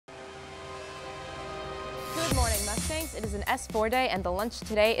Good morning, Mustangs. It is an S4 day, and the lunch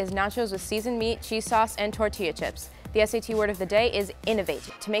today is nachos with seasoned meat, cheese sauce, and tortilla chips. The SAT word of the day is innovate,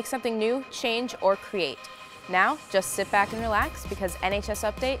 to make something new, change, or create. Now, just sit back and relax because NHS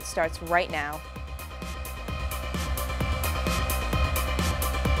Update starts right now.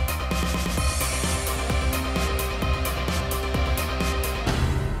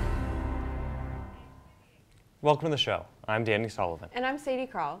 Welcome to the show. I'm Danny Sullivan. And I'm Sadie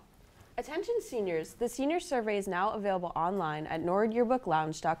Krall. Attention seniors, the senior survey is now available online at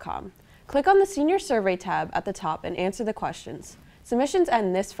norwoodyearbooklounge.com. Click on the Senior Survey tab at the top and answer the questions. Submissions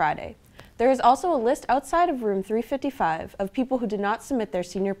end this Friday. There is also a list outside of room 355 of people who did not submit their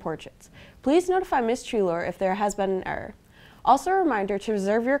senior portraits. Please notify Ms. Treelor if there has been an error. Also a reminder to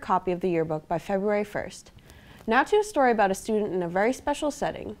reserve your copy of the yearbook by February 1st. Now to a story about a student in a very special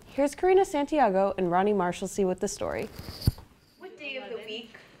setting. Here's Karina Santiago and Ronnie Marshalsea with the story. What day of the week?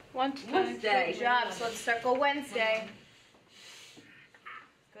 Wednesday. Good job. So let's circle Wednesday.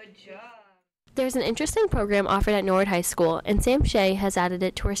 Good job. There's an interesting program offered at Norwood High School, and Sam Shea has added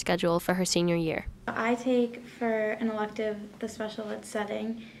it to her schedule for her senior year. I take for an elective the special ed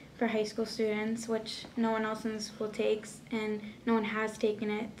setting for high school students, which no one else in the school takes, and no one has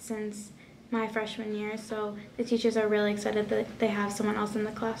taken it since my freshman year, so the teachers are really excited that they have someone else in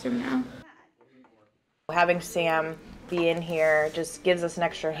the classroom now. Having Sam be in here just gives us an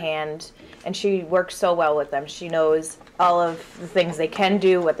extra hand, and she works so well with them. She knows all of the things they can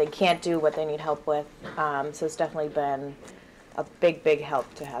do, what they can't do, what they need help with, so it's definitely been a big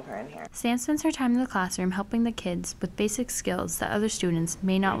help to have her in here. Sam spends her time in the classroom helping the kids with basic skills that other students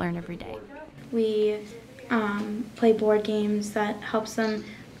may not learn every day. We play board games that helps them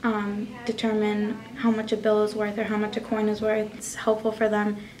determine how much a bill is worth or how much a coin is worth. It's helpful for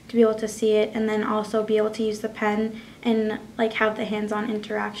them to be able to see it and then also be able to use the pen and have the hands-on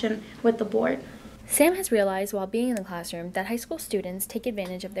interaction with the board. Sam has realized while being in the classroom that high school students take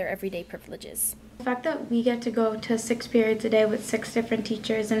advantage of their everyday privileges. The fact that we get to go to 6 periods a day with 6 different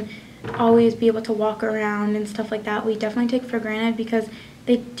teachers and always be able to walk around and stuff like that, we definitely take for granted because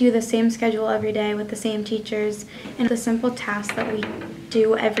they do the same schedule every day with the same teachers, and the simple tasks that we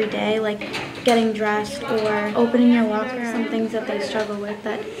do every day, like getting dressed or opening your locker, some things that they struggle with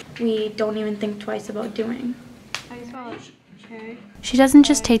that we don't even think twice about doing. She doesn't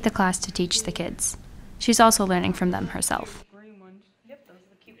just take the class to teach the kids. She's also learning from them herself.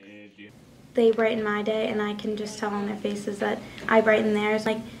 They brighten my day, and I can just tell on their faces that I brighten theirs.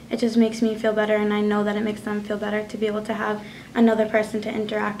 It just makes me feel better, and I know that it makes them feel better to be able to have another person to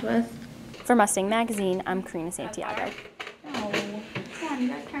interact with. For Mustang Magazine, I'm Karina Santiago. Oh, come on, you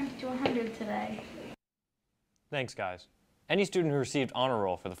guys turned to 100 today. Thanks, guys. Any student who received honor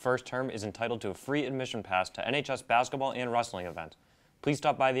roll for the first term is entitled to a free admission pass to NHS basketball and wrestling events. Please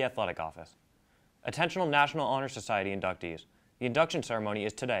stop by the athletic office. Attention National Honor Society inductees. The induction ceremony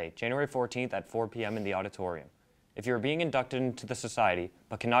is today, January 14th at 4 p.m. in the auditorium. If you are being inducted into the society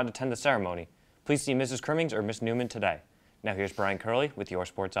but cannot attend the ceremony, please see Mrs. Crimmings or Miss Newman today. Now here's Brian Curley with your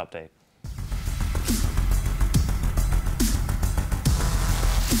sports update.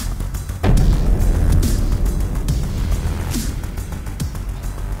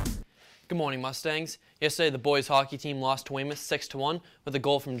 Good morning, Mustangs. Yesterday, the boys hockey team lost to Weymouth 6-1 with a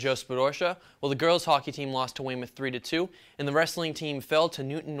goal from Joe Spadorsha, while the girls hockey team lost to Weymouth 3-2, and the wrestling team fell to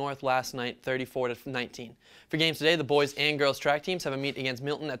Newton North last night 34-19. For games today, the boys and girls track teams have a meet against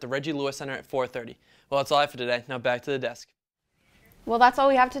Milton at the Reggie Lewis Center at 4:30. Well, that's all I have for today. Now back to the desk. Well, that's all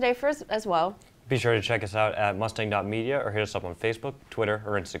we have today for us as well. Be sure to check us out at mustang.media or hit us up on Facebook, Twitter,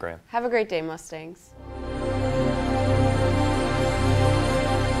 or Instagram. Have a great day, Mustangs.